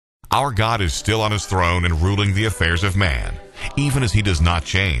Our God is still on his throne and ruling the affairs of man. Even as he does not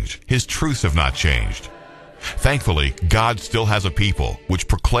change, his truths have not changed. Thankfully, God still has a people which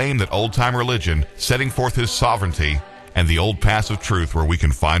proclaim that old-time religion, setting forth his sovereignty, and the old paths of truth where we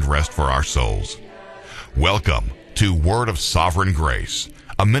can find rest for our souls. Welcome to Word of Sovereign Grace,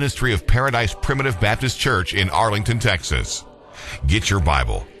 a ministry of Paradise Primitive Baptist Church in Arlington, Texas. Get your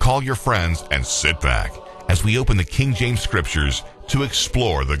Bible, call your friends, and sit back as we open the King James Scriptures to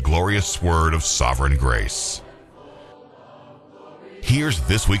explore the glorious Word of Sovereign Grace. Here's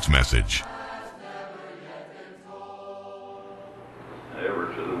this week's message.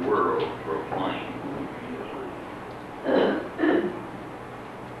 Ever to the world proclaim.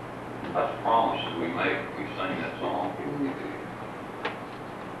 That's a promise that we make when we sing that song.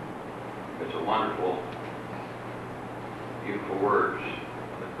 It's a wonderful, beautiful words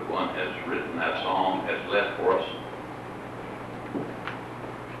that the one has written that song has left for us.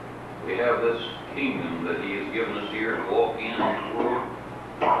 We have this kingdom that he has given us here to walk in this world.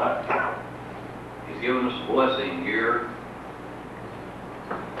 He's given us a blessing here.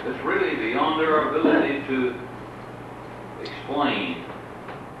 It's really beyond our ability to explain,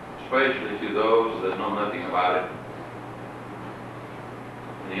 especially to those that know nothing about it.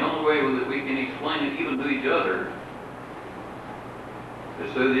 And the only way that we can explain it even to each other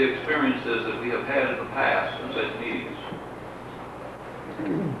is through the experiences that we have had in the past in such meetings.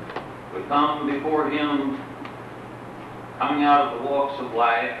 We come before him, coming out of the walks of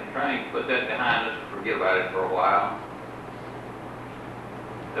life and trying to put that behind us and forget about it for a while,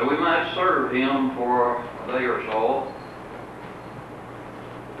 that we might serve him for a day or so,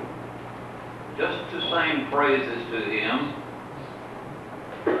 just to sing praises to him.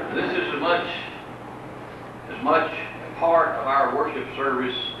 This is as much a part of our worship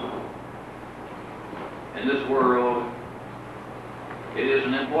service in this world. It is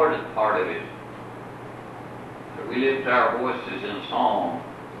an important part of it, that we lift our voices in song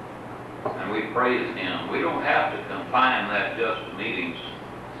and we praise him. We don't have to confine that just to meetings.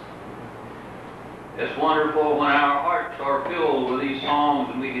 It's wonderful when our hearts are filled with these songs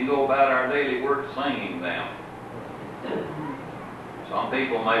and we can go about our daily work singing them. Some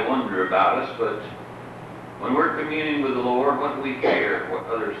people may wonder about us, but when we're communing with the Lord, what do we care what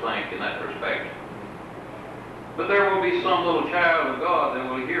others think in that respect? But there will be some little child of God that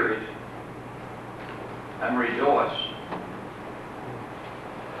will hear it and rejoice.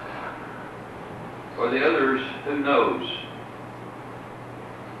 For the others, who knows?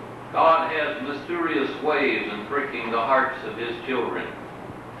 God has mysterious ways in pricking the hearts of his children.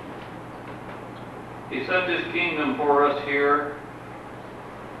 He set this kingdom for us here,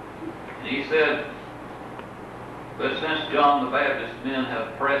 and he said, but since John the Baptist, men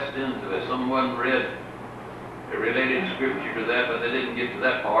have pressed into it. Someone read a related scripture to that, but they didn't get to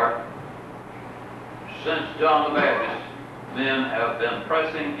that part. Since John the Baptist, men have been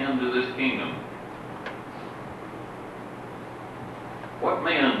pressing into this kingdom. What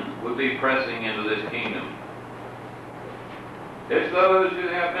men would be pressing into this kingdom? It's those who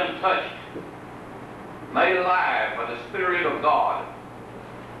have been touched, made alive by the Spirit of God.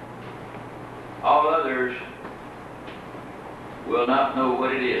 All others will not know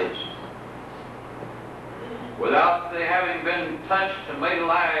what it is. Without they having been touched and made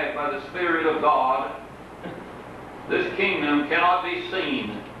alive by the Spirit of God, this kingdom cannot be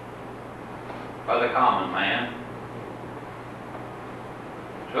seen by the common man.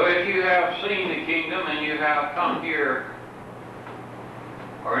 So if you have seen the kingdom and you have come here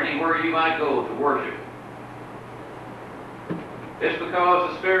or anywhere you might go to worship, it's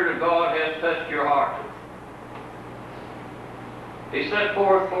because the Spirit of God has touched your heart. He set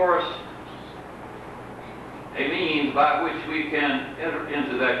forth for us a means by which we can enter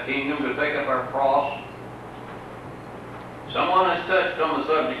into that kingdom to take up our cross. Someone has touched on the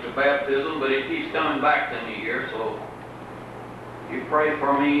subject of baptism, but it keeps coming back to me here, so you pray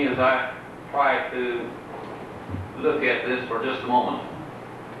for me as I try to look at this for just a moment.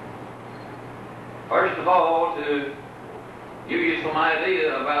 First of all, to give you some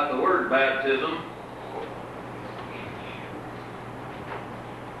idea about the word baptism,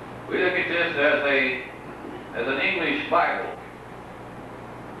 we look at this as an English Bible,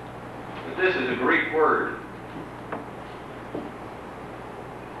 but this is a Greek word.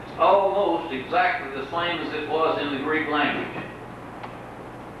 It's almost exactly the same as it was in the Greek language.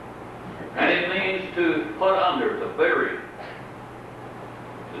 And it means to put under, to bury,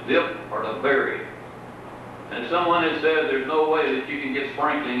 to dip or to bury. And someone has said there's no way that you can get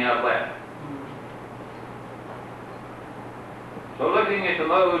sprinkling out of that. So looking at the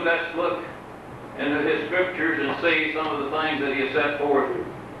mode, let's look into his scriptures and see some of the things that he has set forth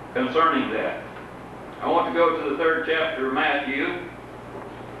concerning that. I want to go to the 3rd chapter of Matthew.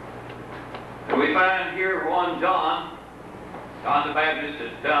 And we find here one John the Baptist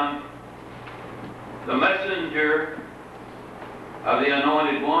has come, the messenger of the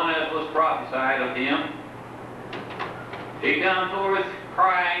Anointed One, as was prophesied of him. He come forth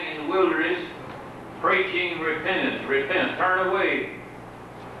crying in the wilderness, preaching repentance. Repent, turn away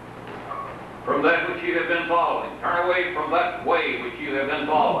from that which you have been following. Turn away from that way which you have been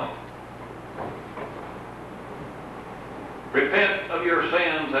following. Repent of your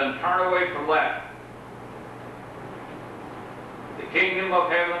sins and turn away from that. The kingdom of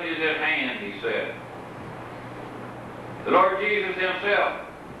heaven is at hand, he said. The Lord Jesus himself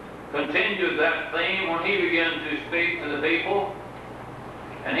continued that theme when he began to speak to the people,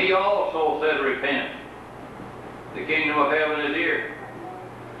 and he also said, repent. The kingdom of heaven is here.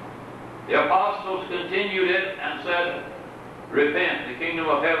 The apostles continued it and said, repent. The kingdom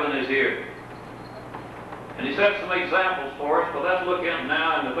of heaven is here. And he set some examples for us, but let's look in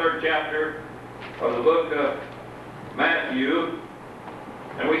now in the 3rd chapter of the book of Matthew.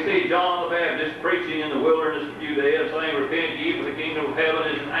 And we see John the Baptist preaching in the wilderness of Judea, saying, repent ye, for the kingdom of heaven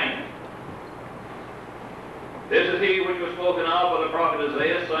is at hand. This is he which was spoken of by the prophet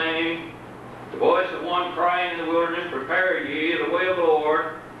Isaiah, saying, the voice of one crying in the wilderness, prepare ye the way of the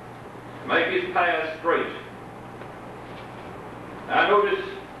Lord, make his path straight. Now notice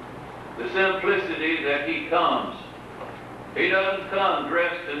the simplicity that he comes. He doesn't come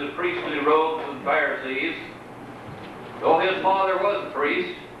dressed in the priestly robes of the Pharisees. Though his father was a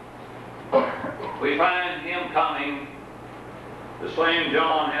priest, we find him coming. The same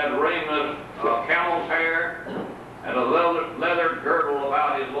John had raiment of camel's hair and a leather girdle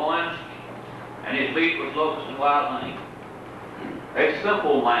about his loins, and his meat was locusts and wild honey. A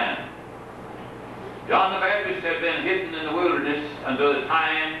simple man. John the Baptist had been hidden in the wilderness until the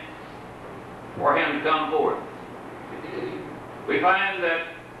time for him to come forth. We find that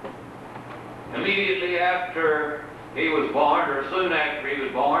immediately after he was born, or soon after he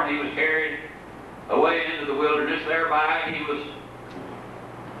was born, he was carried away into the wilderness. Thereby he was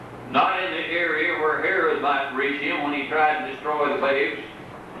not in the area where Herod might reach him when he tried to destroy the babes.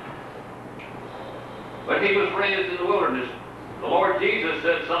 But he was raised in the wilderness. The Lord Jesus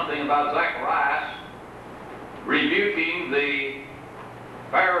said something about Zacharias rebuking the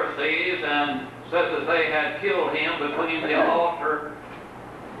Pharisees and said that they had killed him between the altar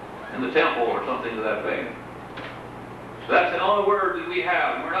and the temple, or something to that effect. So that's the only word that we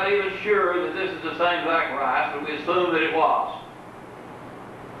have. We're not even sure that this is the same Zacharias, but we assume that it was.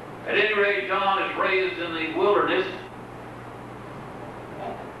 At any rate, John is raised in the wilderness,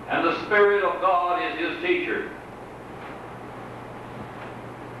 and the Spirit of God is his teacher.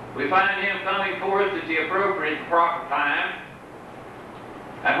 We find him coming forth at the appropriate and proper time.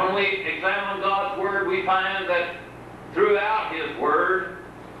 And when we examine God's Word, we find that throughout his Word,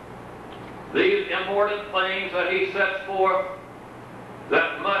 these important things that he sets forth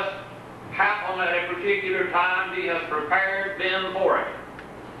that must happen at a particular time, he has prepared men for it.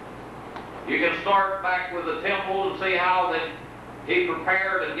 You can start back with the temple and see how that he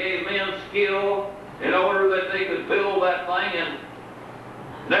prepared and gave men skill in order that they could build that thing and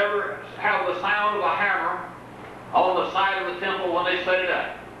never have the sound of a hammer on the side of the temple when they set it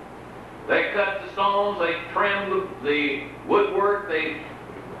up. They cut the stones, they trimmed the woodwork, they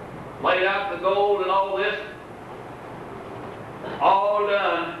laid out the gold and all this. All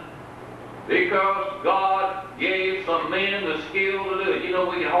done because God gave some men the skill to do it. You know,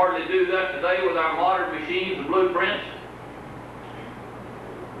 we can hardly do that today with our modern machines and blueprints.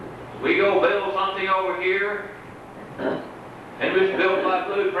 We go build something over here, and it's built by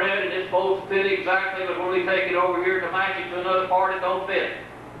blueprint, and it's supposed to fit exactly, but when we take it over here to match it to another part, it don't fit.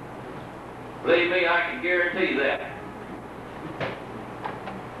 Believe me, I can guarantee that.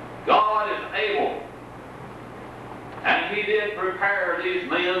 God is able, and he did prepare these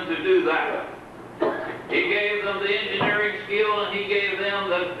men to do that. He gave them the engineering skill, and he gave them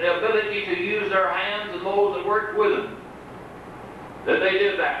the ability to use their hands, and those that worked with them, that they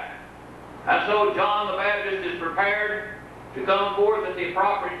did that. And so John the Baptist is prepared to come forth at the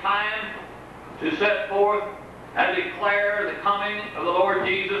proper time to set forth and declare the coming of the Lord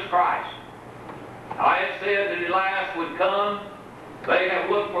Jesus Christ. I had said that Elias would come. They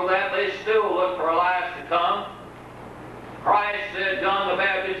have looked for that. They still look for Elias to come. Christ said, John the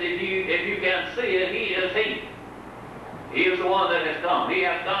Baptist, if you can see it, he is he. He is the one that has come. He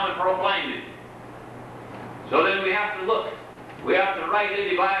has come and proclaimed it. So then we have to look. We have to rightly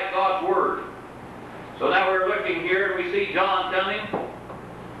divide God's Word. So now we're looking here and we see John coming.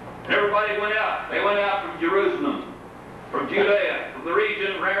 And everybody went out. They went out from Jerusalem. from Judea, from the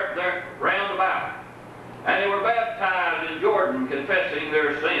region round about. And they were baptized in Jordan, confessing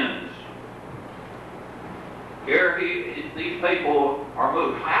their sins. Here these people are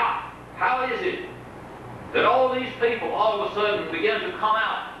moved. How is it that all these people all of a sudden begin to come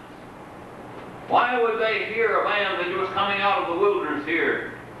out? Why would they hear a man that was coming out of the wilderness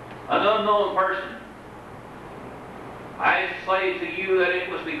here, an unknown person? I say to you that it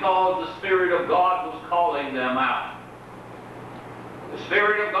was because the Spirit of God was calling them out. The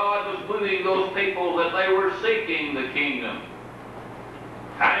Spirit of God was moving those people that they were seeking the kingdom.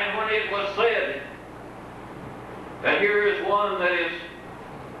 And when it was said that here is one that is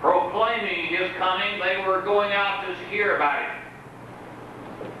proclaiming his coming, they were going out to hear about it.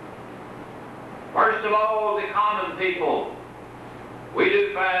 First of all, the common people. We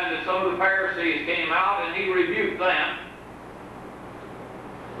do find that some of the Pharisees came out and he rebuked them.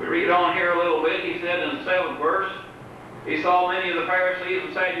 We read on here a little bit. He said in the 7th verse, he saw many of the Pharisees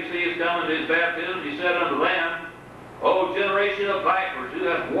and Sadducees coming to his baptism. He said unto them, O generation of vipers, who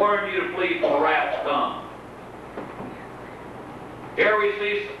hath warned you to flee from the wrath to come? Here we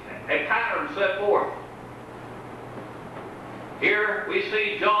see a pattern set forth. Here we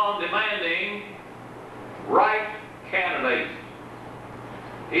see John demanding right candidates.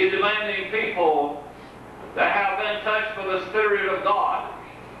 He's demanding people that have been touched by the Spirit of God.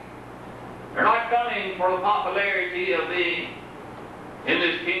 They're not coming for the popularity of being in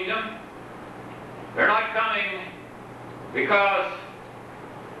this kingdom. They're not coming because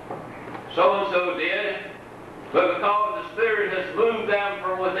so-and-so did, but because the Spirit has moved them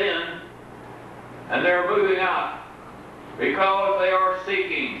from within, and they're moving out because they are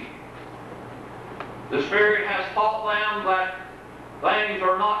seeking. The Spirit has taught them that things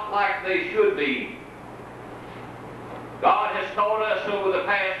are not like they should be. God has taught us over the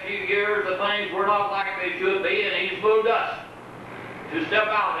past few years that things were not like they should be, and He's moved us to step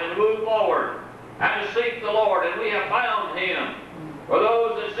out and move forward and to seek the Lord, and we have found Him. For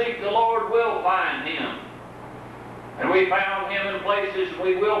those that seek the Lord will find Him. And we found Him in places,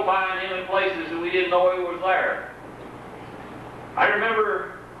 we will find Him in places that we didn't know He was there. I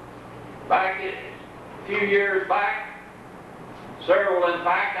remember back a few years back, several in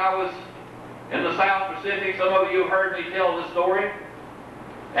fact, I was in the South Pacific. Some of you have heard me tell this story.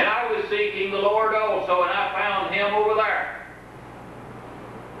 And I was seeking the Lord also, and I found Him over there.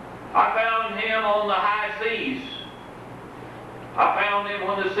 I found Him on the high seas. I found Him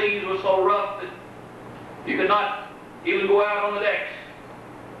when the seas were so rough that you could not even go out on the decks.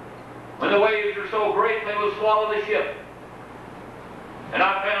 When the waves were so great they would swallow the ship. And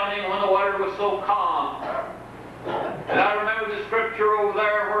I found Him when the water was so calm. And I remember the scripture over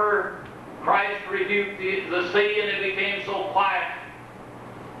there where Christ rebuked the sea, and it became so quiet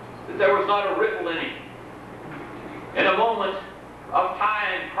that there was not a ripple in it. In a moment of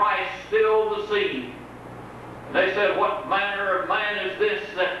time, Christ stilled the sea. And they said, what manner of man is this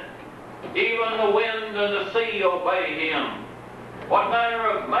that even the wind and the sea obey Him? What manner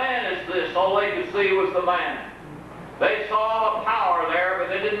of man is this? All they could see was the man. They saw the power there, but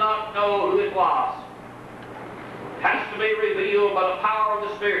they did not know who it was. It has to be revealed by the power of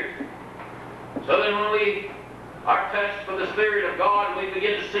the Spirit. So then when we are touched by the Spirit of God, we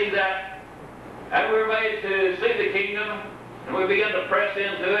begin to see that, and we're made to see the kingdom, and we begin to press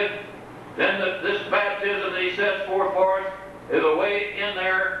into it, then this baptism that He sets forth for us is a way in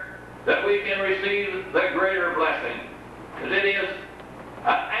there that we can receive the greater blessing. Because it is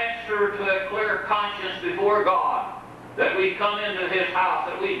an answer to a clear conscience before God, that we come into His house,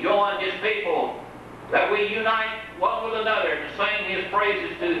 that we join His people, that we unite one with another to sing His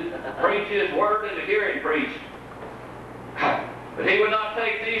praises, to preach His word, and to hear Him preached. But He would not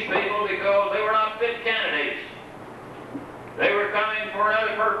take these people because they were not fit candidates. They were coming for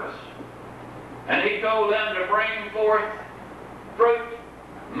another purpose. And He told them to bring forth fruit,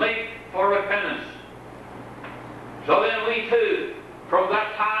 meat for repentance. So then we too, from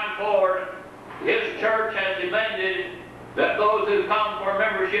that time forward, His church has demanded that those who come for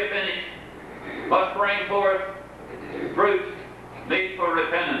membership in it must bring forth fruit, meet for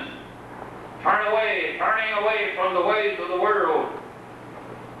repentance. Turning away from the ways of the world,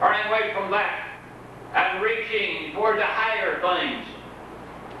 turning away from that, and reaching toward the higher things.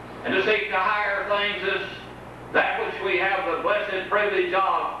 And to seek the higher things is that which we have the blessed privilege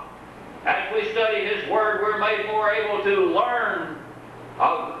of. As we study His Word, we're made more able to learn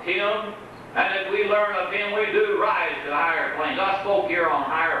of Him. And as we learn of Him, we do rise to higher planes. I spoke here on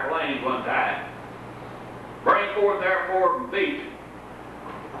higher planes one time. Bring forth therefore meat,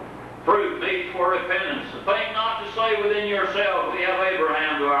 fruit, meat for repentance. Think not to say within yourselves, we have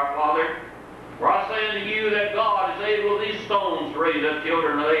Abraham to our father. For I say unto you that God is able of these stones to raise up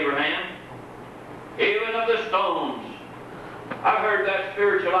children of Abraham, even of the stones. I've heard that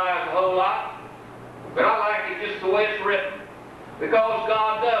spiritualized a whole lot, but I like it just the way it's written, because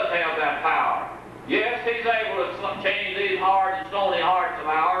God does have that power. Yes, He's able to change these hard and stony hearts of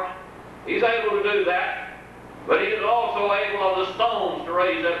ours. He's able to do that, but He is also able of the stones to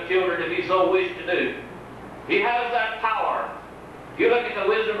raise up children if He so wished to do. He has that power. If you look at the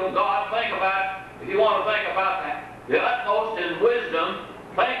wisdom of God, think about, if you want to think about that, the utmost in wisdom,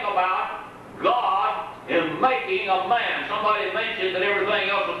 think about God in making a man. Somebody mentioned that everything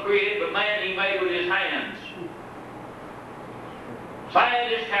else was created, but man He made with His hands.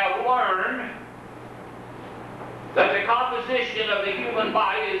 Scientists have learned that the composition of the human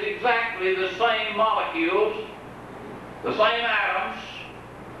body is exactly the same molecules, the same atoms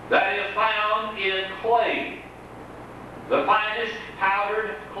that is found in clay, the finest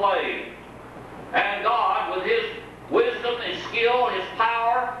powdered clay. And God, with His wisdom and skill, His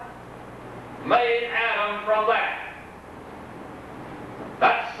power, made Adam from that.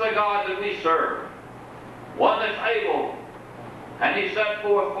 That's the God that we serve. One that's able, and He set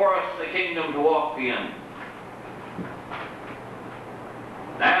forth for us the kingdom to walk in.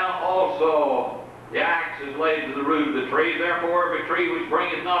 Now also the axe is laid to the root of the tree. Therefore every tree which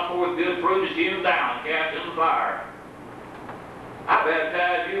bringeth not forth good fruit is hewn down, cast in the fire. I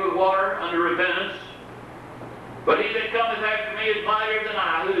baptize you with water unto repentance, but he that cometh after me is mightier than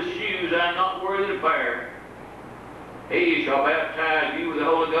I, whose shoes I am not worthy to bear. He shall baptize you with the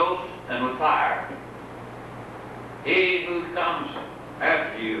Holy Ghost and with fire. He who comes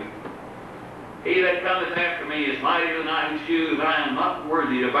after you, he that cometh after me is mightier than I, whose shoes I am not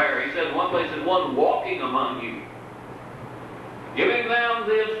worthy to bear. He says in one place, is one walking among you, giving them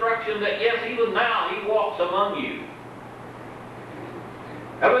the instruction that yes, even now He walks among you.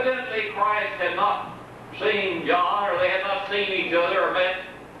 Evidently Christ had not seen John, or they had not seen each other or met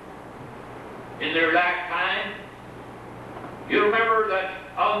in their lifetime. You remember that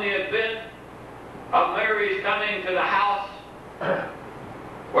on the event of Mary's coming to the house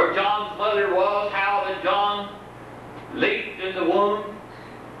where John's mother was, how that John leaped in the womb,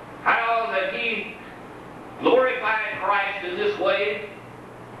 how that he glorified Christ in this way,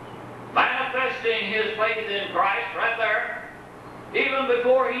 manifesting his faith in Christ right there, even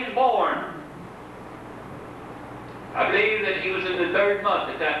before he's born. I believe that he was in the 3rd month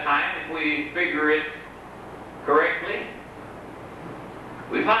at that time, if we figure it correctly.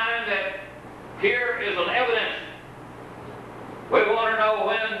 We find that here is an evidence. We want to know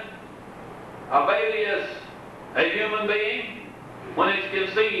when a baby is a human being. When it's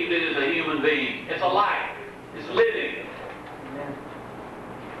conceived, it is a human being. It's alive. It's living. Amen.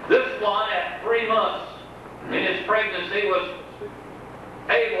 This one, at 3 months in its pregnancy, was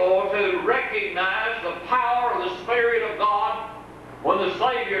able to recognize the power of the Spirit of God when the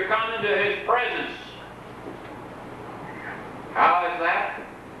Savior come into His presence. How is that?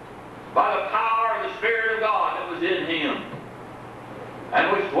 By the power of the Spirit of God that was in Him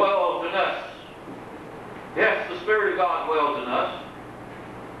and which dwells in us. Yes, the Spirit of God dwells in us.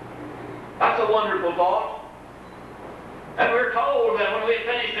 That's a wonderful thought. And we're told that when we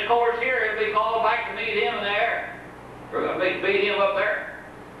finish the course here, he'll be called back to meet Him in the air. We're going to meet Him up there.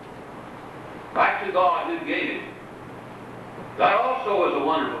 Back to God who gave Him. That also is a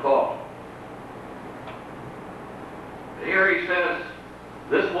wonderful thought. Here he says,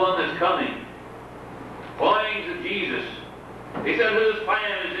 this one that's coming, pointing to Jesus. He said, whose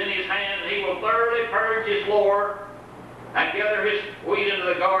fan is in his hand, and he will thoroughly purge his floor and gather his wheat into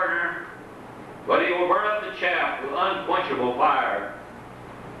the garner, but he will burn up the chaff with unquenchable fire.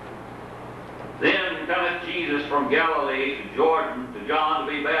 Then cometh Jesus from Galilee to Jordan to John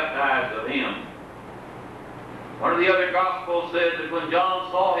to be baptized of him. One of the other Gospels said that when John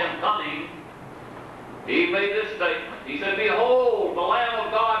saw him coming, he made this statement. He said, behold, the Lamb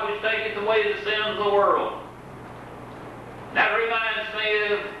of God which taketh away the sins of the world. That reminds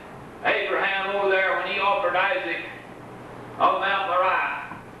me of Abraham over there when he offered Isaac on Mount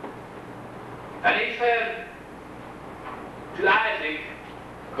Moriah. And he said to Isaac,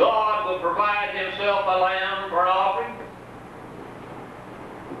 God will provide Himself a lamb for an offering.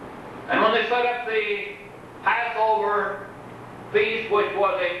 And when they set up the Passover feast, which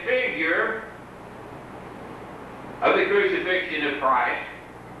was a figure of the crucifixion of Christ,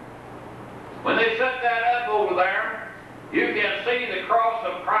 when they set that up over there, you can see the cross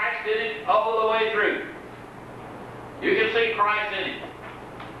of Christ in it all the way through. You can see Christ in it.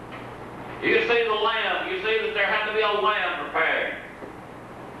 You can see the lamb. You see that there had to be a lamb prepared.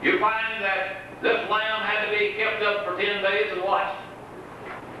 You find that this lamb had to be kept up for 10 days and watched.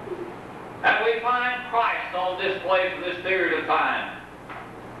 And we find Christ on display for this period of time.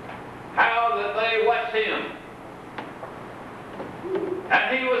 How that they watched Him.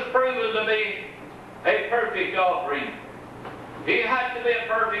 And He was proven to be a perfect offering. He had to be a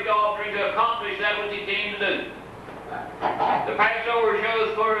perfect offering to accomplish that which He came to do. The Passover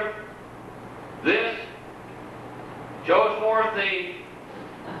shows forth this, shows forth the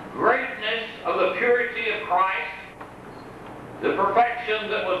greatness of the purity of Christ, the perfection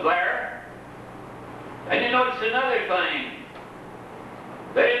that was there. And you notice another thing.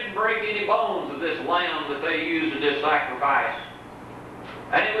 They didn't break any bones of this lamb that they used in this sacrifice.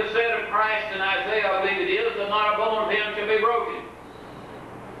 And it was said of Christ in Isaiah, I believe it is, that not a bone of Him shall be broken.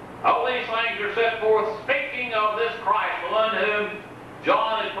 All these things are set forth speaking of this Christ, on whom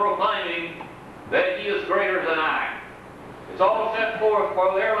John is proclaiming that He is greater than I. It's all set forth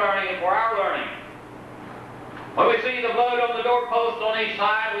for their learning and for our learning. When we see the blood on the doorpost on each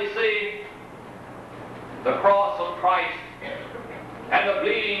side, we see the cross of Christ and the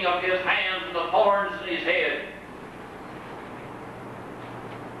bleeding of His hands and the thorns in His head.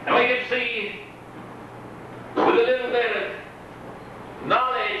 And we can see, with a little bit of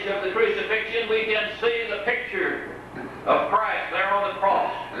knowledge of the crucifixion, we can see the picture of Christ there on the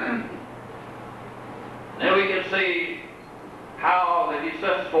cross. And then we can see how that He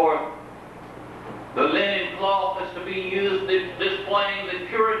sets forth the linen cloth that's to be used, displaying the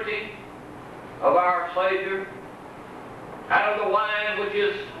purity of our Savior. Out of the wine, which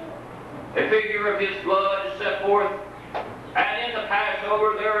is a figure of His blood, is set forth. And in the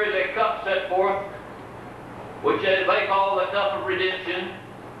Passover, there is a cup set forth, which they call the cup of redemption,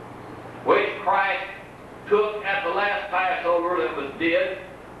 which Christ took at the last Passover that was did,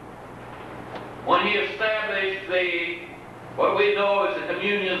 when He established what we know as the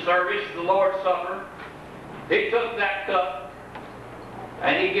communion service, the Lord's Supper. He took that cup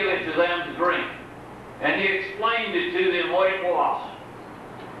and He gave it to them to drink. And He explained it to them what it was.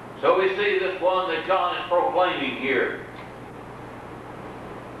 So we see this one that John is proclaiming here.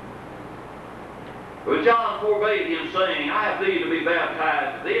 But John forbade him, saying, I have thee to be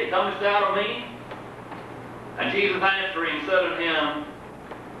baptized of thee, and comest thou to me? And Jesus answering said unto him,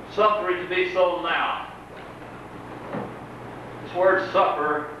 Suffer it to be so now. This word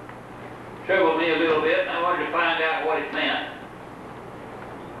suffer troubled me a little bit, and I wanted to find out what it meant.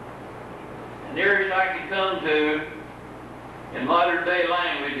 The nearest I could come to in modern day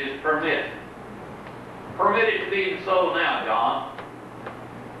language is permit. Permit it to be so now, John.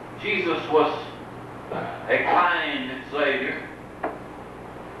 Jesus was a kind Savior.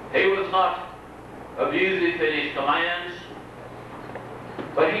 He was not abusive in His commands,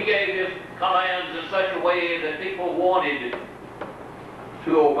 but He gave His commands in such a way that people wanted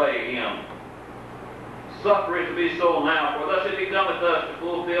to obey Him. Suffer it to be so now, for thus it becometh us to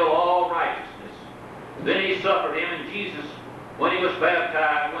fulfill all righteousness. Then He suffered Him, and Jesus, when He was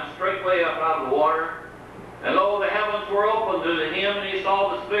baptized, went straightway up out of the water. And lo, the heavens were opened unto Him, and He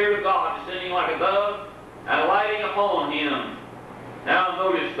saw the Spirit of God descending like a dove, and lighting upon Him. Now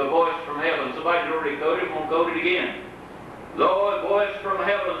notice the voice from heaven. Somebody's already quoted it, won't quote it again. Lo, a voice from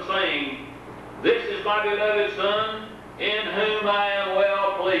heaven saying, This is my beloved Son, in whom I am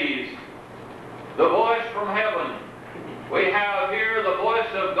well pleased. The voice from heaven. We have here the voice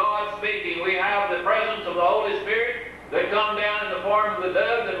of God speaking. We have the presence of the Holy Spirit that come down in the form of the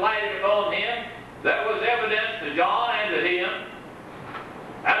dove that lighted upon Him. That was evidence to John and to him,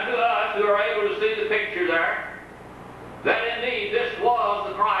 and to us who are able to see the picture there, that indeed this was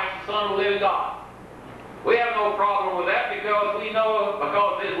the Christ, the Son of the living God. We have no problem with that because we know,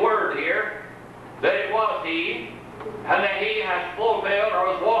 because of His Word here, that it was He, and that He has fulfilled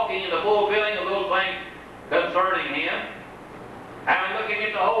or was walking in the fulfilling of those things concerning Him. And looking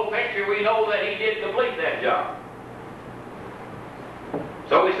at the whole picture, we know that He did complete that job.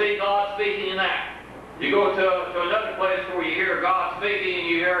 So we see God speaking in that. You go to another place where you hear God speaking and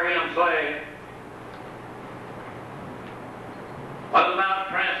you hear Him say, on the Mount of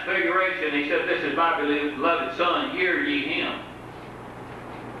Transfiguration, He said, This is my beloved Son, hear ye Him.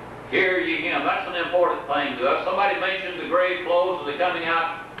 Hear ye Him. That's an important thing to us. Somebody mentioned the grave clothes as they're coming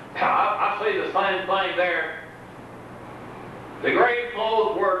out. I see the same thing there. The grave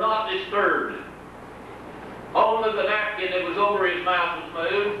clothes were not disturbed. Only the napkin that was over His mouth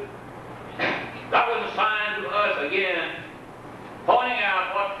was moved. That was a sign to us again, pointing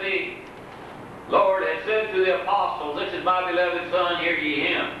out what the Lord had said to the apostles, This is my beloved Son, hear ye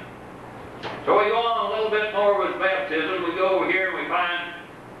Him. So we go on a little bit more with baptism. We go over here and we find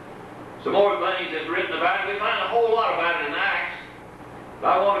some more things that's written about it. We find a whole lot about it in Acts. But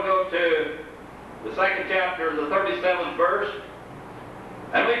I want to go to the 2nd chapter, the 37th verse.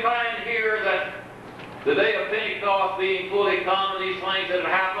 And we find here that the day of Pentecost being fully come and these things that had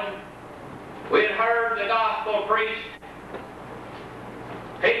happened, we had heard the gospel preached.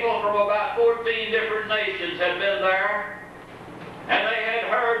 People from about 14 different nations had been there, and they had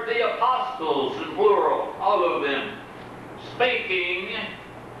heard the apostles, in plural, all of them, speaking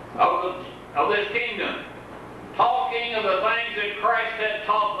of this kingdom, talking of the things that Christ had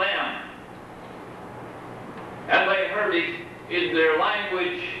taught them. And they heard it in their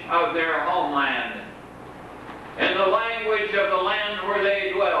language of their homeland, in the language of the land where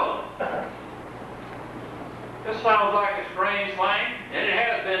they dwelled. This sounds like a strange thing, and it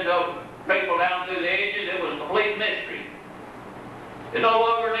has been to people down through the ages. It was a complete mystery. It no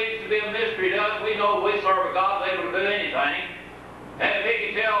longer needs to be a mystery to us. We know we serve a God that's able to do anything. And if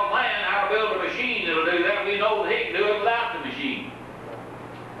He can tell man how to build a machine that'll do that, we know that He can do it without the machine.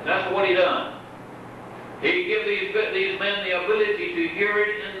 And that's what He done. He gave these men the ability to hear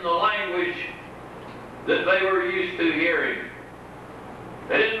it in the language that they were used to hearing.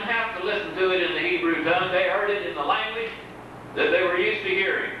 They didn't have to listen to it in the Hebrew tongue. They heard it in the language that they were used to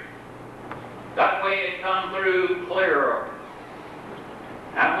hearing. That way it come through clearer.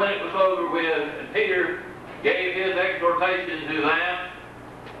 And when it was over with, and Peter gave his exhortation to them,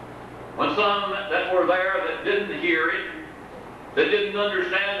 when some that were there that didn't hear it, that didn't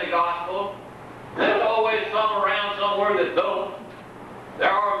understand the gospel, there's always some around somewhere that don't. There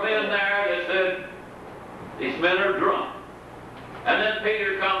are men there that said, these men are drunk. And then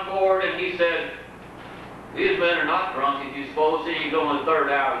Peter come forward and he said, these men are not drunk. If you suppose he's only the third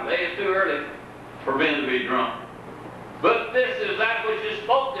hour of the day, it's too early for men to be drunk. But this is that which is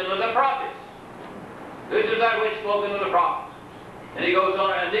spoken of the prophets. This is that which is spoken of the prophets. And he goes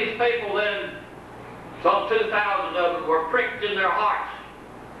on, and these people then, some 2,000 of them, were pricked in their hearts.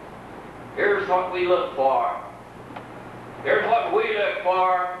 Here's what we look for. Here's what we look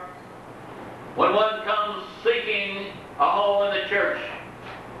for when one comes seeking a home in the church.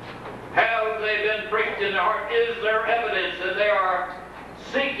 Have they been pricked in their heart? Is there evidence that they are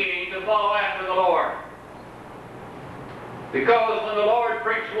seeking to follow after the Lord? Because when the Lord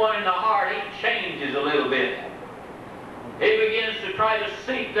pricks one in the heart, He changes a little bit. He begins to try to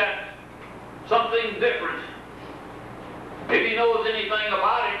seek that something different. If he knows anything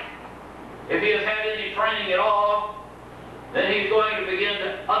about it, if he has had any training at all, then he's going to begin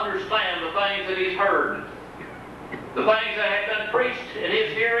to understand the things that he's heard. The things that have been preached in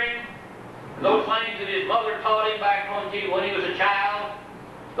his hearing, those things that his mother taught him back when he was a child,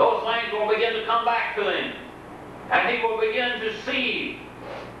 those things will begin to come back to him. And he will begin to see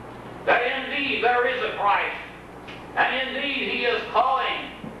that indeed there is a Christ. And indeed He is calling.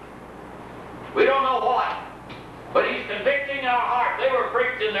 We don't know what, but He's convicting our heart. They were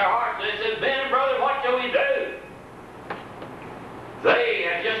pricked in their hearts. They said, men and brothers, what shall we do? They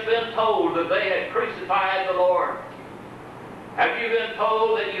had just been told that they had crucified the Lord. Have you been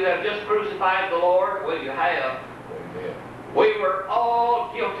told that you have just crucified the Lord? Well, you have. Amen. We were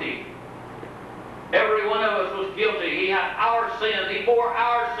all guilty. Every one of us was guilty. He had our sins. He bore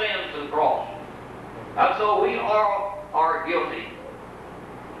our sins to the cross. And so we all are guilty.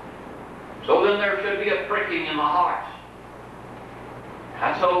 So then there should be a pricking in the hearts.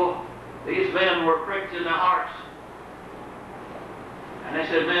 And so these men were pricked in their hearts. And they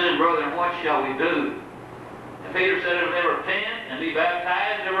said, men and brethren, what shall we do? And Peter said, if they repent and be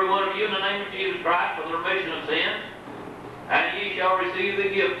baptized, every one of you, in the name of Jesus Christ, for the remission of sins, and ye shall receive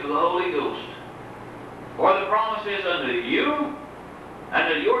the gift of the Holy Ghost. For the promise is unto you,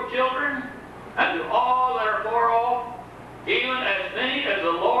 and to your children, and to all that are far off, even as many as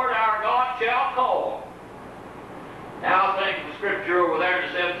the Lord our God shall call. Now I think of the scripture over there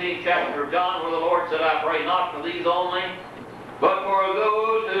in the 17th chapter of John, where the Lord said, I pray not for these only, but for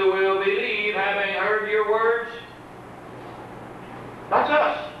those who will believe, having heard your words. That's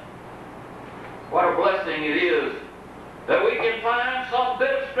us. What a blessing it is that we can find some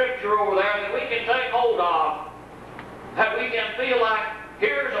bit of scripture over there that we can take hold of, that we can feel like,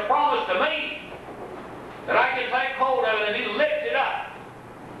 here's a promise to me, that I can take hold of it and be lifted up,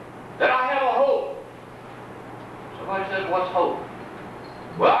 that I have a hope. Somebody says, what's hope?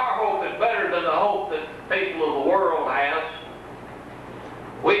 Well, our hope is better than the hope that people of the world has.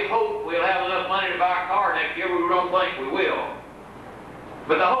 We hope we'll have enough money to buy a car next year, but we don't think we will.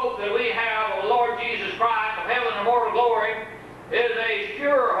 But the hope that we have of the Lord Jesus Christ, of heaven and immortal glory, is a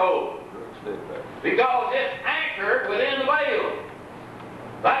sure hope. Because it's anchored within the veil.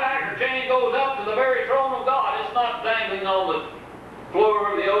 That anchor chain goes up to the very throne of God. It's not dangling on the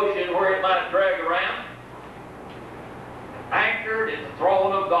floor of the ocean where it might drag around. Anchored in the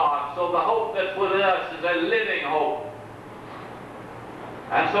throne of God. So the hope that's within us is a living hope.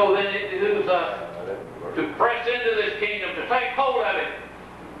 And so then it behooves us to press into this kingdom, to take hold of it.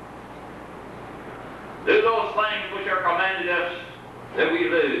 Do those things which are commanded us that we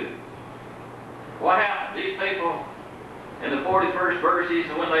do. What happened? These people in the 41st verses,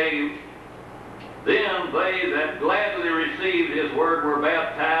 when they that gladly received his word were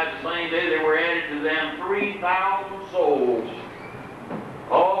baptized. The same day there were added to them 3,000 souls.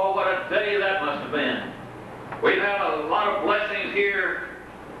 Oh, what a day that must have been. We've had a lot of blessings here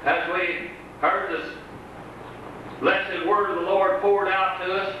as we heard this blessed word of the Lord poured out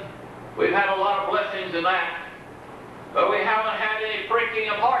to us. We've had a lot of blessings in that. But we haven't had any pricking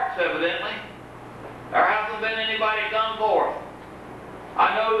of hearts, evidently. There hasn't been anybody come forth.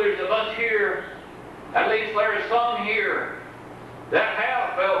 I know there's a bunch here, at least there's some here, that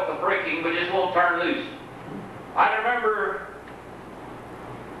have felt the pricking but just won't turn loose. I remember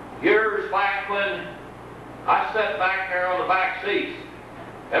years back when I sat back there on the back seats.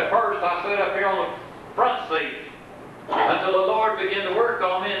 At first I sat up here on the front seat until the Lord began to work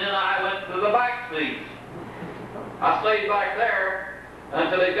on me, and then I went to the back seats. I stayed back there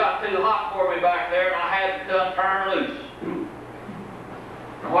until it got too hot for me back there, and I had to turn loose.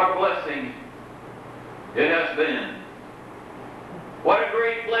 And what a blessing it has been. What a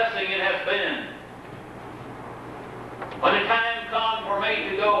great blessing it has been. When the time comes for me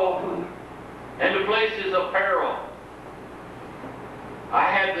to go into places of peril, I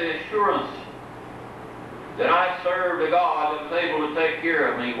had the assurance that I served a God that was able to take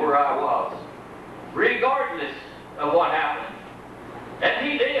care of me where I was, regardless of what happened. And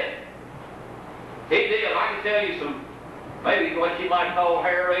He did. He did. I can tell you some, maybe what you might call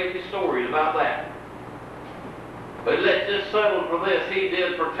hair-raising stories about that. But let's just settle for this. He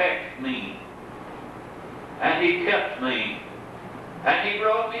did protect me. And He kept me. And He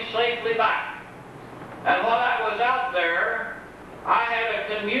brought me safely back. And while I was out there, I had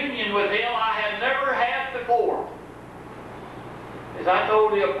a communion with Him I had never had before. As I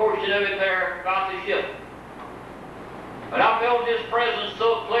told you a portion of it there about the ship. But I felt His presence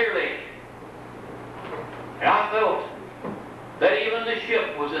so clearly. And I felt that even the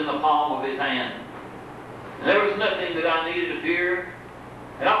ship was in the palm of His hand. And there was nothing that I needed to fear.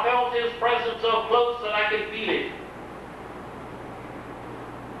 And I felt His presence so close that I could feel it.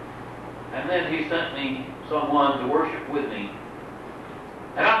 And then He sent me someone to worship with me.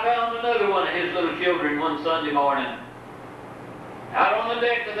 And I found another one of His little children one Sunday morning, out on the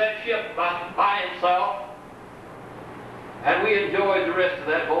deck of that ship by himself. And we enjoyed the rest of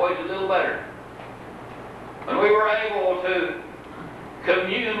that voyage a little better. And we were able to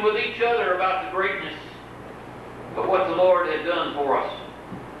commune with each other about the greatness of what the Lord had done for us,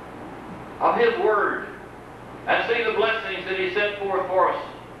 of His Word, and see the blessings that He set forth for us.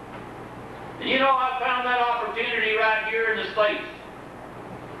 And you know, I found that opportunity right here in the States,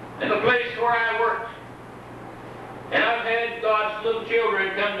 in the place where I worked. And I've had God's little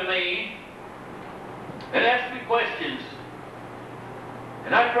children come to me and ask me questions.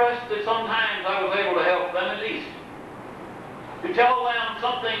 And I trust that sometimes I was able to help them at least, to tell them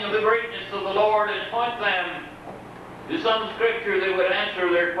something of the greatness of the Lord and point them to some scripture that would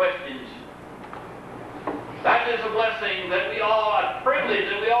answer their questions. That is a blessing that we all, a privilege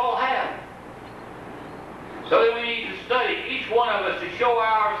that we all have. So that we need to study, each one of us, to show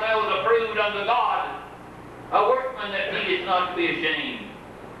ourselves approved unto God, a workman that needeth not to be ashamed.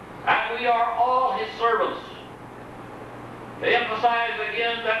 And we are all His servants. To emphasize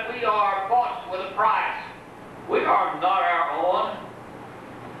again that we are bought with a price. We are not our own.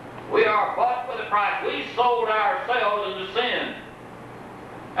 We are bought with a price. We sold ourselves into sin.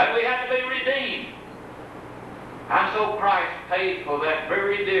 And we had to be redeemed. And so Christ paid for that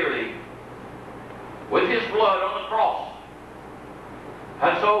very dearly with His blood on the cross.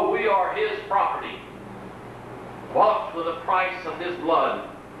 And so we are His property, bought with the price of His blood.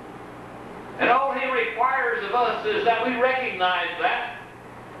 And all He requires of us is that we recognize that.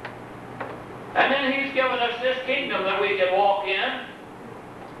 And then He's given us this kingdom that we can walk in,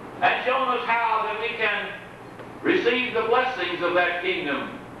 and shown us how that we can receive the blessings of that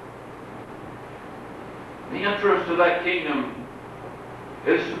kingdom. The interest of that kingdom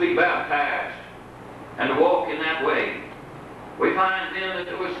is to be baptized and to walk in that way. We find then that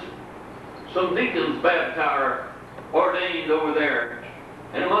there was some deacons baptized, ordained over there.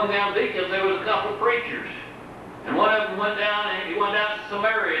 And among them deacons there was a couple of preachers. And one of them went down, and he went down to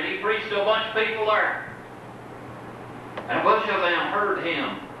Samaria, and he preached to a bunch of people there. And a bunch of them heard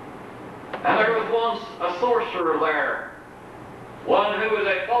him. And there was a sorcerer there, one who was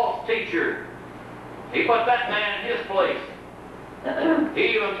a false teacher. He put that man in his place.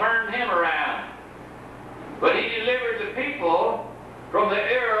 He even turned him around. But he delivered the people from the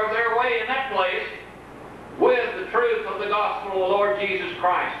error of their way in that place with the truth of the gospel of the Lord Jesus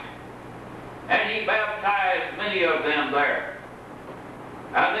Christ. And he baptized many of them there.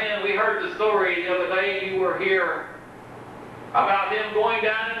 And then we heard the story the other day, you were here, about him going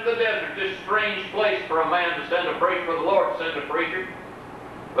down into the desert, this strange place for a man to send a preacher, for the Lord to send a preacher.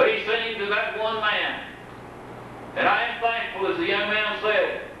 But he sent him to that one man. And I am thankful, as the young man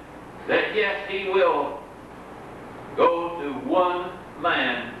said, that yes, he will go to one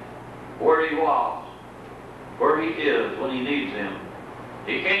man where he was, where he is when he needs him.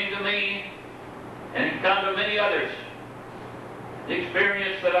 He came to me, and he come to many others. The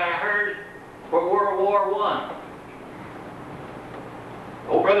experience that I heard for World War I.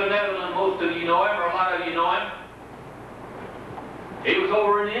 Oh, Brother Neville, most of you know him, or a lot of you know him. He was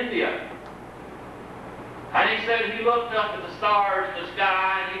over in India. And he said he looked up at the stars in the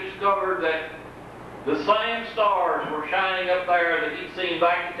sky, and he discovered that the same stars were shining up there that he'd seen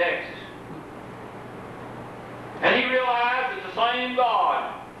back in Texas. And he realized that the same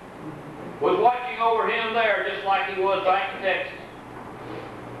God was watching over him there just like he was back in Texas.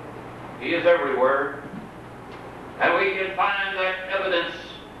 He is everywhere. And we can find that evidence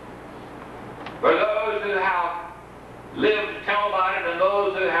for those who have lived to tell about it, and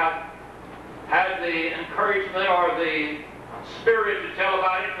those who have had the encouragement or the spirit to tell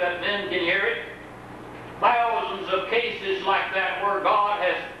about it, that men can hear it. Thousands of cases like that where God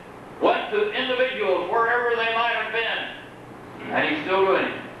has went to individuals wherever they might have been, and he's still doing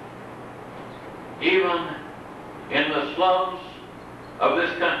it. Even in the slums of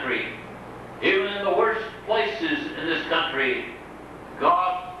this country, even in the worst places in this country,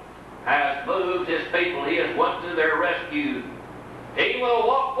 God has moved his people. He has went to their rescue. He will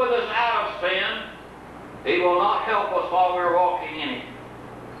walk with us out of sin. He will not help us while we're walking in it.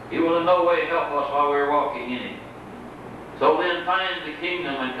 He will in no way help us while we're walking in it. So then find the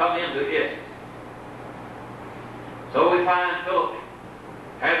kingdom and come into it. So we find Philip,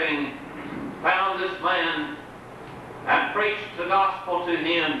 having found this man and preached the gospel to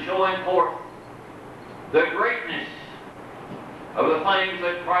him, showing forth the greatness of the things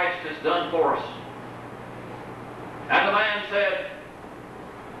that Christ has done for us. And the man said,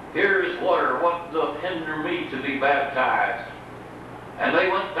 "Here is water, what doth hinder me to be baptized?" And they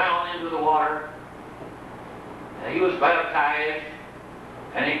went down into the water, and he was baptized,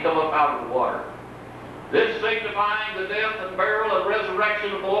 and he come up out of the water. This signifying the death and burial and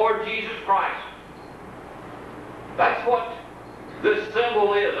resurrection of the Lord Jesus Christ. That's what this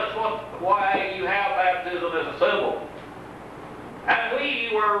symbol is. That's why you have baptism as a symbol. And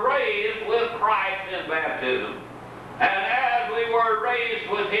we were raised with Christ in baptism. And as we were raised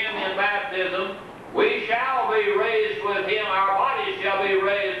with him in baptism, we shall be raised with him. Our bodies shall be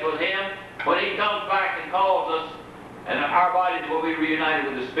raised with him when he comes back and calls us. And our bodies will be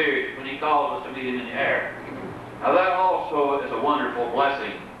reunited with the Spirit when he calls us to meet him in the air. Now that also is a wonderful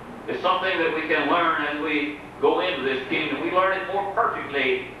blessing. It's something that we can learn as we go into this kingdom. We learn it more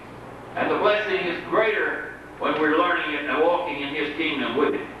perfectly. And the blessing is greater when we're learning it and walking in his kingdom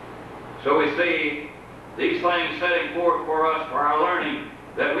with it. So we see these things setting forth for us for our learning,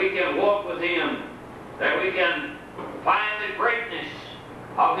 that we can walk with him, that we can find the greatness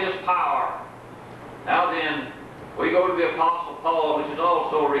of his power. Now then, we go to the Apostle Paul, which is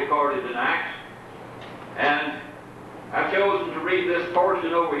also recorded in Acts. And I've chosen to read this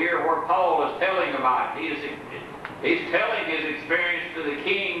portion over here where Paul is telling about it. He's telling his experience to the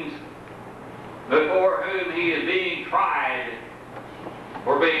kings before whom he is being tried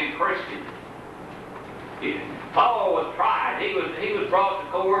for being Christian. Paul was tried. He was brought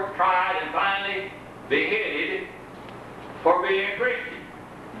to court, tried, and finally beheaded for being a Christian.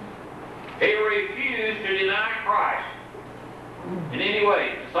 He refused to deny Christ in any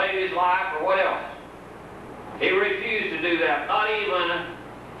way, to save his life or what else. He refused to do that, not even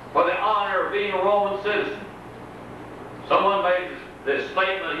for the honor of being a Roman citizen. Someone made this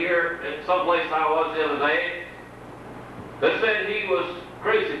statement here at some place I was the other day that said he was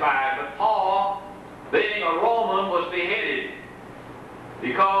crucified, but Paul, being a Roman, was beheaded.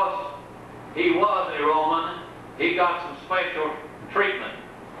 Because he was a Roman, he got some special treatment.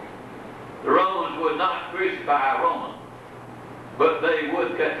 The Romans would not crucify a Roman, but they would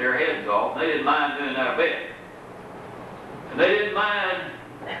cut their heads off. They didn't mind doing that a bit. And they didn't mind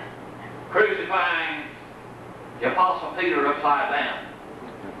crucifying the Apostle Peter upside down.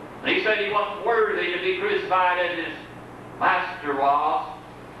 And he said he wasn't worthy to be crucified as his master was,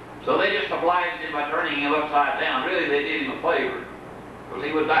 so they just obliged him by turning him upside down. Really, they did him a favor, because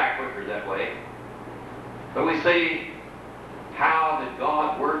he would die quicker that way. But we see how that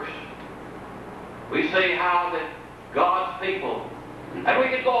God works. We see how that God's people And we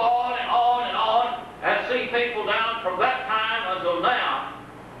could go on and on and on and see people down from that time until now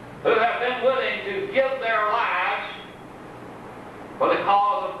who have been willing to give their lives for the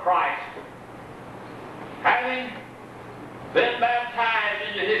cause of Christ. Having been baptized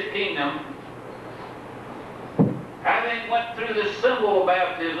into His kingdom, having went through the symbol of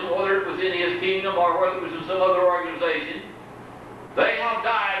baptism, whether it was in His kingdom or whether it was in some other organization, they have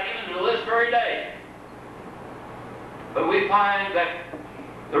died even to this very day. But we find that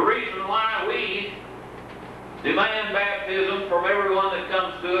the reason why we demand baptism from everyone that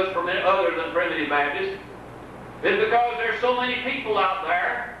comes to us from any other than Primitive Baptists is because there's so many people out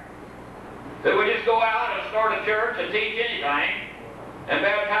there that would just go out and start a church and teach anything and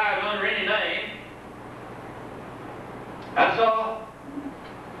baptize under any name. And so,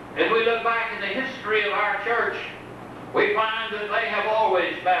 as we look back in the history of our church, we find that they have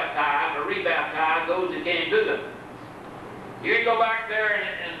always baptized or rebaptized those that came to them. You can go back there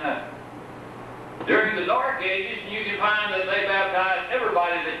during the Dark Ages, and you can find that they baptized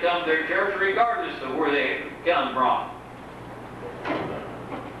everybody that comes to their church, regardless of where they come from.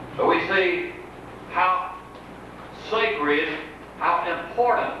 So we see how sacred, how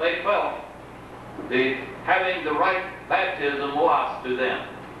important they felt having the right baptism was to them.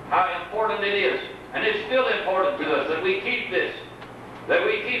 How important it is. And it's still important to us that we keep this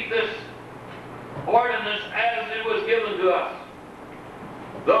ordinance as it was given to us.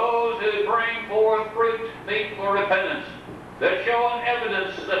 Those who bring forth fruit meet for repentance, that show an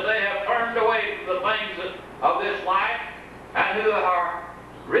evidence that they have turned away from the things of this life and who are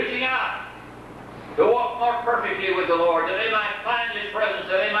reaching out to walk more perfectly with the Lord, that they might find His presence,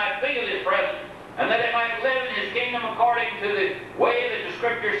 that they might feel His presence, and that they might live in His kingdom according to the way that the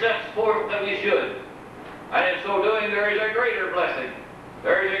Scripture sets forth that we should. And in so doing, there is a greater blessing.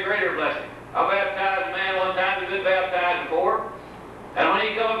 There is a greater blessing. I baptized a man one time who'd been baptized before, and when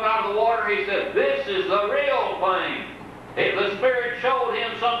he came up out of the water, he said, "This is the real thing." The Spirit showed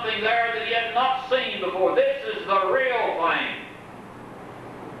him something there that he had not seen before. This is the real thing.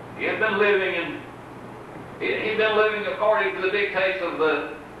 He had been living he'd been living according to the dictates of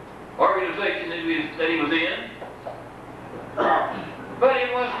the organization that he was in. But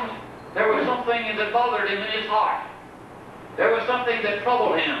it wasn't. There was something that bothered him in his heart. There was something that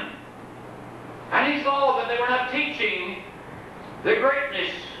troubled him. And he saw that they were not teaching the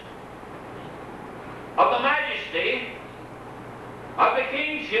greatness of the majesty of the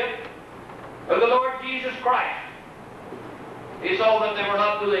kingship of the Lord Jesus Christ. He saw that they were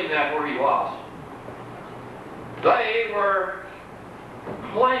not doing that where he was. They were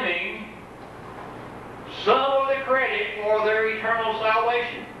claiming some of the credit for their eternal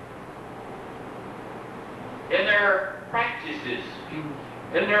salvation in their practices,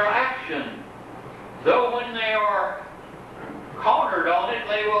 in their action. Though when they are cornered on it,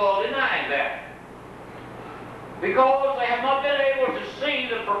 they will deny that. Because they have not been able to see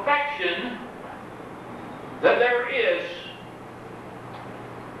the perfection that there is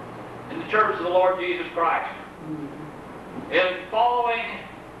in the church of the Lord Jesus Christ. In following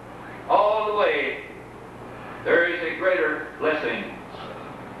all the way, there is a greater blessing.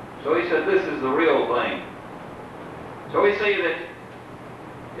 So he said, this is the real thing. So we see that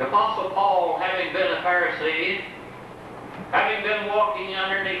the Apostle Paul, having been a Pharisee, having been walking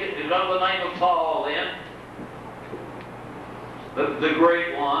underneath the name of Saul then, the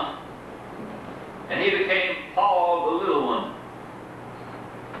great one, and he became Paul the little one.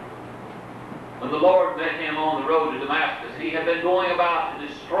 When the Lord met him on the road to Damascus, he had been going about to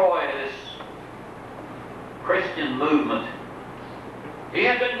destroy this Christian movement. He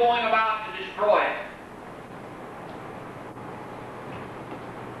had been going about to destroy it.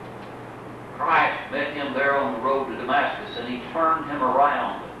 Christ met him there on the road to Damascus, and he turned him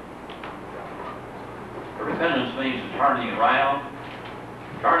around. Repentance means turning around,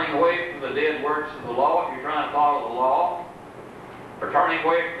 turning away from the dead works of the law if you're trying to follow the law, or turning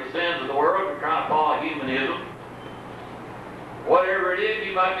away from the sins of the world if you're trying to follow humanism. Whatever it is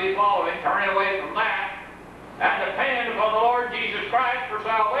you might be following, turning away from that, and depend upon the Lord Jesus Christ for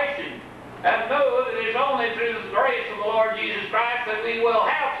salvation. And know that it is only through the grace of the Lord Jesus Christ that we will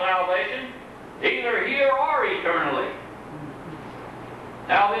have salvation, either here or eternally.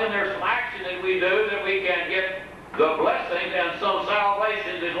 Now then, there's some action that we do that we can get the blessings and some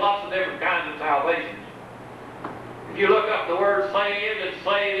salvations. There's lots of different kinds of salvations. If you look up the word saved and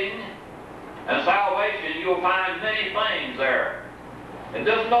saving and salvation, you'll find many things there. It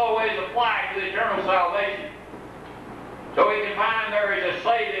doesn't always apply to eternal salvation. So we can find there is a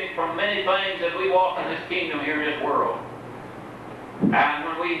saving from many things as we walk in this kingdom here in this world. And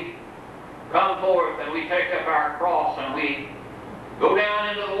when we come forth and we take up our cross and we go down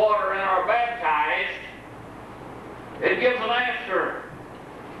into the water and are baptized, it gives an answer.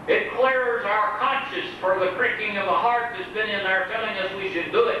 It clears our conscience for the pricking of the heart that's been in there telling us we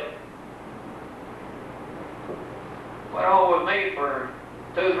should do it. Went on with me for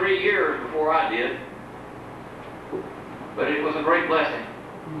 2 or 3 years before I did. But it was a great blessing.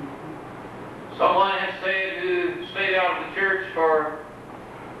 Someone had said who stayed out of the church for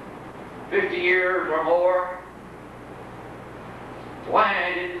 50 years or more,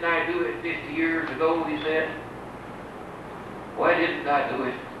 "Why didn't I do it 50 years ago?" he said. "Why didn't I do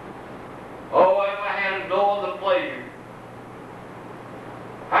it? Oh, if I had known the pleasure.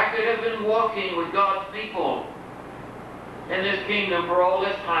 I could have been walking with God's people in this kingdom for all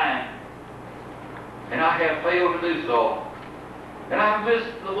this time, and I have failed to do so. And I've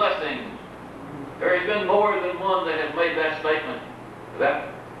missed the blessings." There has been more than one that has made that statement, that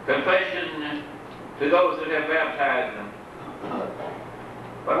confession to those that have baptized them.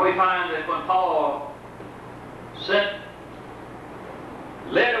 But we find that when Paul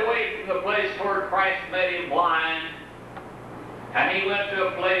led away from the place where Christ met him blind, and he went to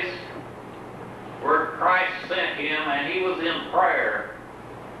a place where Christ sent him, and he was in prayer,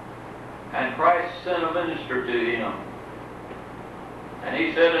 and Christ sent a minister to him, and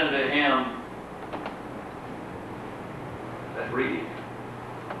he said unto him, let's read it.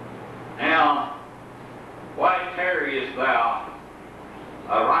 "Now, why tarriest thou?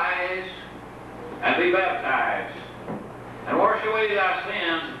 Arise and be baptized, and wash away thy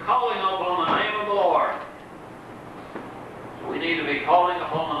sins, calling upon the name of the Lord." So we need to be calling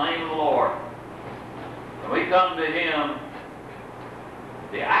upon the name of the Lord. When we come to Him,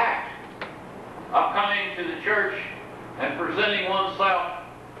 the act of coming to the church and presenting oneself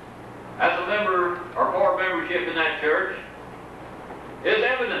as a member or for membership in that church is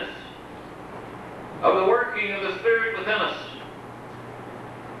evidence of the working of the Spirit within us.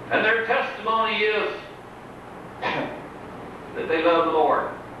 And their testimony is that they love the Lord.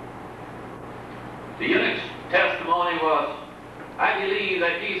 The eunuch's testimony was, "I believe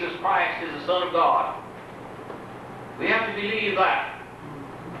that Jesus Christ is the Son of God." We have to believe that.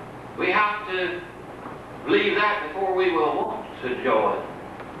 We have to believe that before we will want to joy.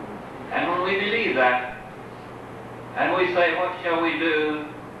 And when we believe that, and we say, "What shall we do?"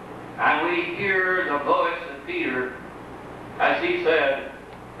 and we hear the voice of Peter as he said,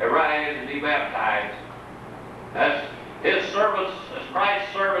 "Arise and be baptized." As his servants, as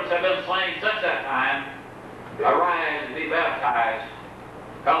Christ's servants have been saying since that time, "Arise and be baptized.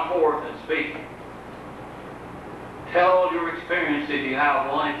 Come forth and speak." Tell your experience if you have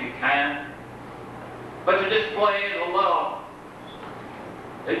one, if you can. But to display the love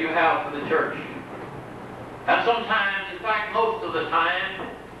that you have for the church. And sometimes, in fact most of the time,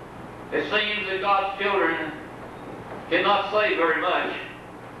 it seems that God's children cannot say very much.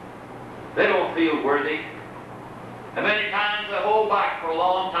 They don't feel worthy. And many times they hold back for a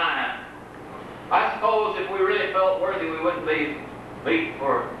long time. I suppose if we really felt worthy, we wouldn't be meet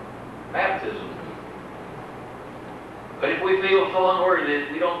for baptism. But if we feel so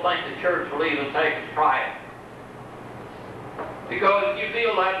unworthy, we don't think the church will even take us try it. Because if you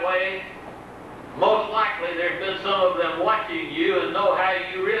feel that way, most likely there's been some of them watching you and know how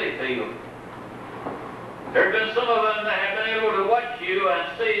you really feel. There's been some of them that have been able to watch you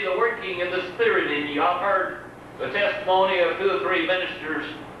and see the working of the Spirit in you. I've heard the testimony of 2 or 3 ministers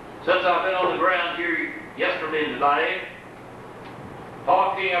since I've been on the ground here yesterday and today,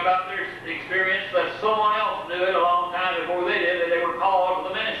 talking about their experience that someone else knew it a long time before they did, that they were called to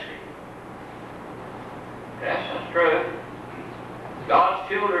the ministry. Yes, that's true. God's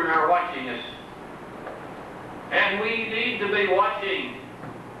children are watching us. And we need to be watching.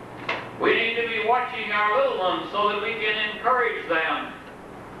 We need to be watching our little ones so that we can encourage them.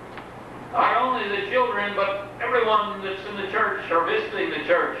 Not only the children, but everyone that's in the church or visiting the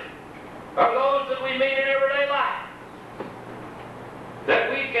church, or those that we meet in everyday life. That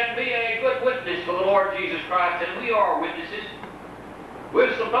we can be a good witness for the Lord Jesus Christ, and we are witnesses.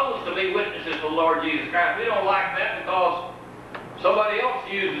 We're supposed to be witnesses for the Lord Jesus Christ. We don't like that because somebody else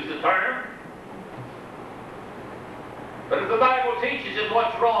uses the term. But if the Bible teaches it,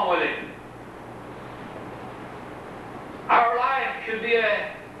 what's wrong with it? Our life should be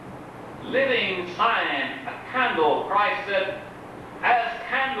a living sign, a candle. Christ said, as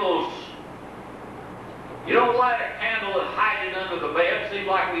candles. You don't light a candle and hide it under the bed. Seems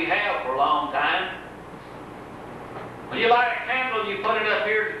like we have for a long time. When you light a candle, you put it up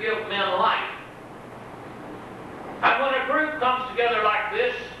here to give men light. And when a group comes together like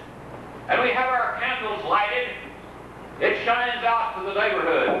this, and we have our candles lighted, it shines out to the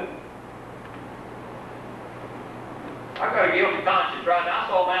neighborhood. I've got a guilty conscience right now. I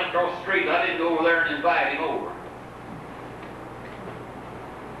saw a man across the street. I didn't go over there and invite him over.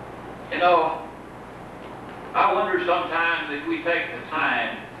 You know, I wonder sometimes if we take the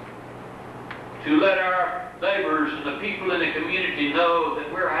time to let our neighbors and the people in the community know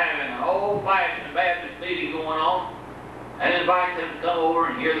that we're having an old-fashioned Baptist meeting going on and invite them to come over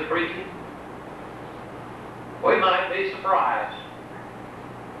and hear the preaching. We might be surprised.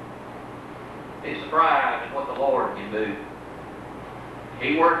 Be surprised at what the Lord can do.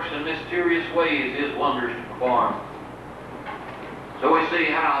 He works in mysterious ways, His wonders to perform. So we see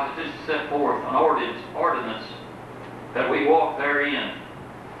how this is set forth, an ordinance that we walk therein.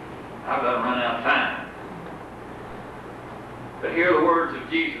 I've got to run out of time. But hear the words of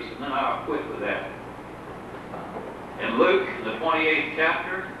Jesus, and then I'll quit with that. In Luke, the 28th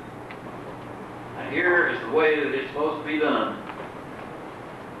chapter, and here is the way that it's supposed to be done.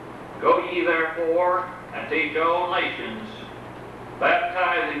 Go ye therefore and teach all nations,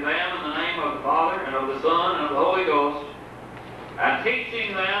 baptizing them in the name of the Father and of the Son and of the Holy Ghost, and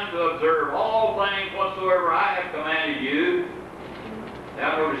teaching them to observe all things whatsoever I have commanded you.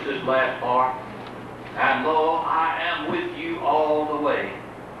 Now notice this last part. And lo, I am with you all the way.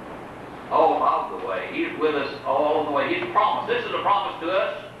 All of the way. He is with us all the way. He's promised. This is a promise to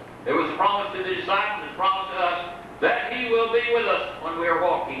us. There was a promise to the disciples, a promise to us, that He will be with us when we are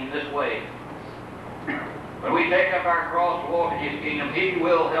walking in this way. When we take up our cross to walk in His kingdom, He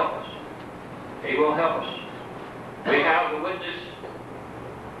will help us. He will help us. We have the witness.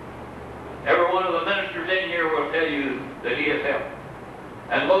 Every one of the ministers in here will tell you that He has helped.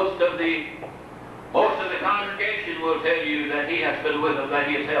 And most of the congregation will tell you that He has been with us, that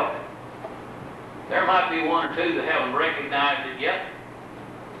He has helped. There might be one or two that haven't recognized it yet,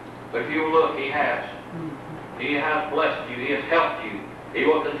 but if you look, He has. He has blessed you. He has helped you. He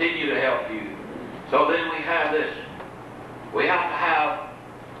will continue to help you. So then we have this. We have to have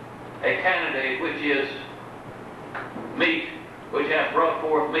a candidate which is meet, which has brought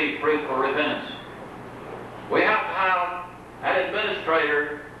forth meet, fruit for repentance. We have to have an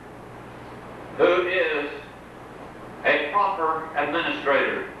administrator who is a proper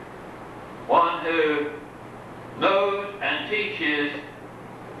administrator. One who knows and teaches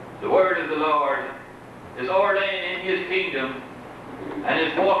the word of the Lord, is ordained in His kingdom, and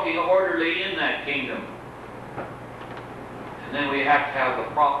is walking orderly in that kingdom. And then we have to have the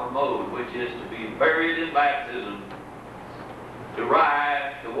proper mode, which is to be buried in baptism, to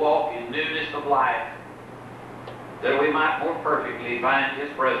rise, to walk in newness of life, that we might more perfectly find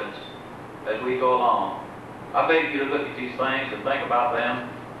His presence as we go along. I beg you to look at these things and think about them.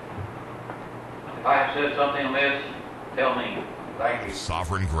 If I have said something amiss, tell me. Thank you.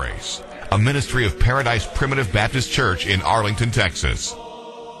 Sovereign Grace, a ministry of Paradise Primitive Baptist Church in Arlington, Texas.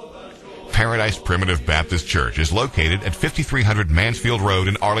 Paradise Primitive Baptist Church is located at 5300 Mansfield Road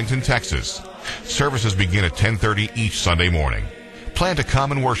in Arlington, Texas. Services begin at 10:30 each Sunday morning. Plan to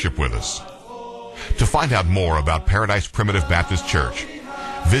come and worship with us. To find out more about Paradise Primitive Baptist Church,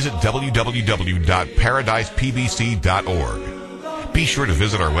 visit www.paradisepbc.org. Be sure to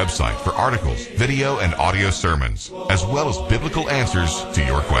visit our website for articles, video, and audio sermons, as well as biblical answers to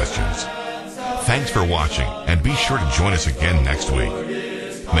your questions. Thanks for watching, and be sure to join us again next week.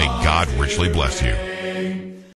 May God richly bless you.